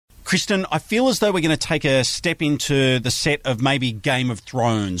Kristen, I feel as though we're going to take a step into the set of maybe Game of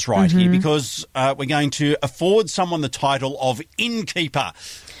Thrones here, because we're going to afford someone the title of innkeeper,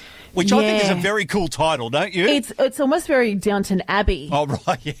 which I think is a very cool title, don't you? It's almost very Downton Abbey. Oh,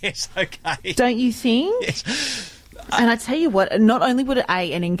 right, yes, okay. Don't you think? Yes. And I tell you what, not only would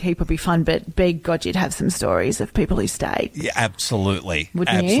an innkeeper be fun, but God, you'd have some stories of people who stayed. Yeah, absolutely.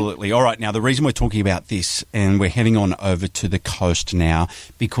 Wouldn't you? Absolutely. All right, now the reason we're talking about this, and we're heading on over to the coast now,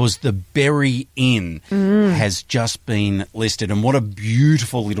 because the Berry Inn has just been listed, and what a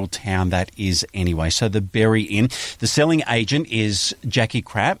beautiful little town that is anyway. So the Berry Inn, the selling agent is Jackie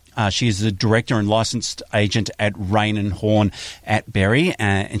Crapp. She is the director and licensed agent at Rain and Horn at Berry,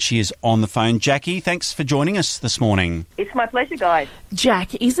 and she is on the phone. Jackie, thanks for joining us this morning. It's my pleasure, guys.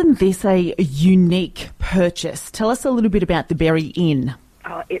 Jack, isn't this a unique purchase? Tell us a little bit about the Berry Inn.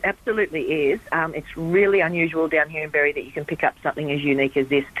 Oh, it absolutely is. It's really unusual down here in Berry that you can pick up something as unique as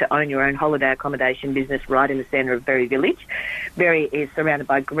this to own your own holiday accommodation business right in the centre of Berry Village. Berry is surrounded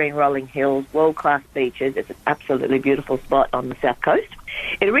by green rolling hills, world-class beaches. It's an absolutely beautiful spot on the south coast.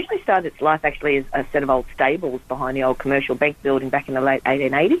 It originally started its life actually as a set of old stables behind the old commercial bank building back in the late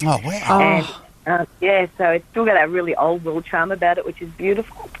 1880s. Oh, wow. And so it's still got that really old world charm about it, which is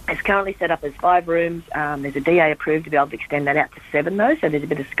beautiful. It's currently set up as 5 rooms. There's a DA approved to be able to extend that out to 7, though, so there's a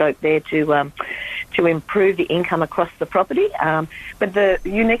bit of scope there to improve the income across the property. But the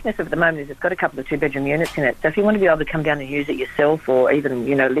uniqueness of it at the moment is it's got a couple of 2-bedroom units in it. So if you want to be able to come down and use it yourself, or even,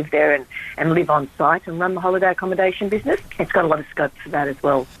 live there and live on site and run the holiday accommodation business, it's got a lot of scope for that as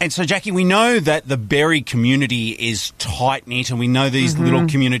well. And so, Jackie, we know that the Berry community is tight-knit, and we know these little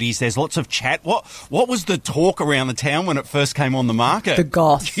communities, there's lots of chat. What was the talk around the town when it first came on the market? The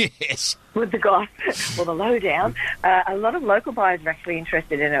goss. Yes. With the goss, or the lowdown, a lot of local buyers are actually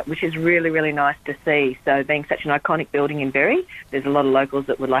interested in it, which is really, really nice to see. So being such an iconic building in Berry, there's a lot of locals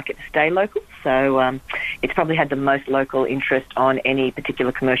that would like it to stay local. So it's probably had the most local interest on any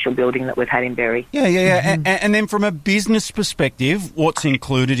particular commercial building that we've had in Berry. Yeah. And then from a business perspective, what's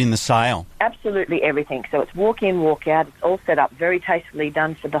included in the sale? Absolutely everything. So it's walk in, walk out. It's all set up very tastefully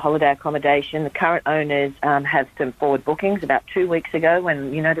done for the holiday accommodation. The current owners have some forward bookings about 2 weeks ago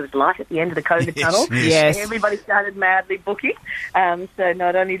when, there was light at the end of the COVID tunnel. Yes. Everybody started madly booking. So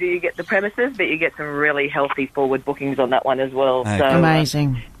not only do you get the premises, but you get some really healthy forward bookings on that one as well. Okay. So,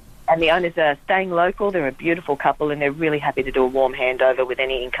 Amazing. And the owners are staying local. They're a beautiful couple, and they're really happy to do a warm handover with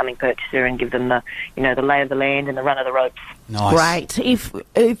any incoming purchaser and give them the lay of the land and the run of the ropes. Nice. Great.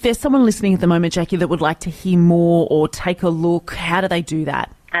 If there's someone listening at the moment, Jackie, that would like to hear more or take a look, how do they do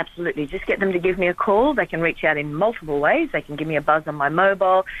that? Absolutely. Just get them to give me a call. They can reach out in multiple ways. They can give me a buzz on my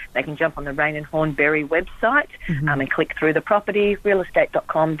mobile. They can jump on the Rain and Horn Berry website and click through the property,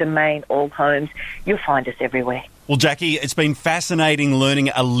 realestate.com, Domain, All Homes. You'll find us everywhere. Well, Jackie, it's been fascinating learning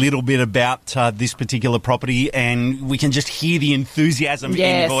a little bit about this particular property, and we can just hear the enthusiasm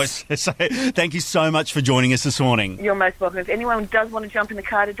in your voice. So thank you so much for joining us this morning. You're most welcome. If anyone does want to jump in the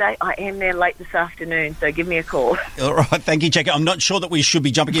car today, I am there late this afternoon, so give me a call. All right, thank you, Jackie. I'm not sure that we should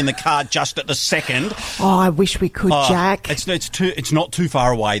be jumping in the car just at the second. Oh, I wish we could, Jack. It's not too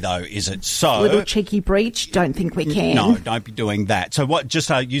far away, though, is it? So Little cheeky breach, don't think we can. No, don't be doing that. So just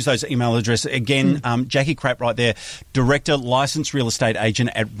use those email addresses. Again, Jackie Crapp right there, Director, Licensed Real Estate Agent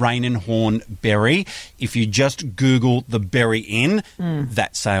at Rain and Horn Berry. If you just Google the Berry Inn,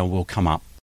 that sale will come up.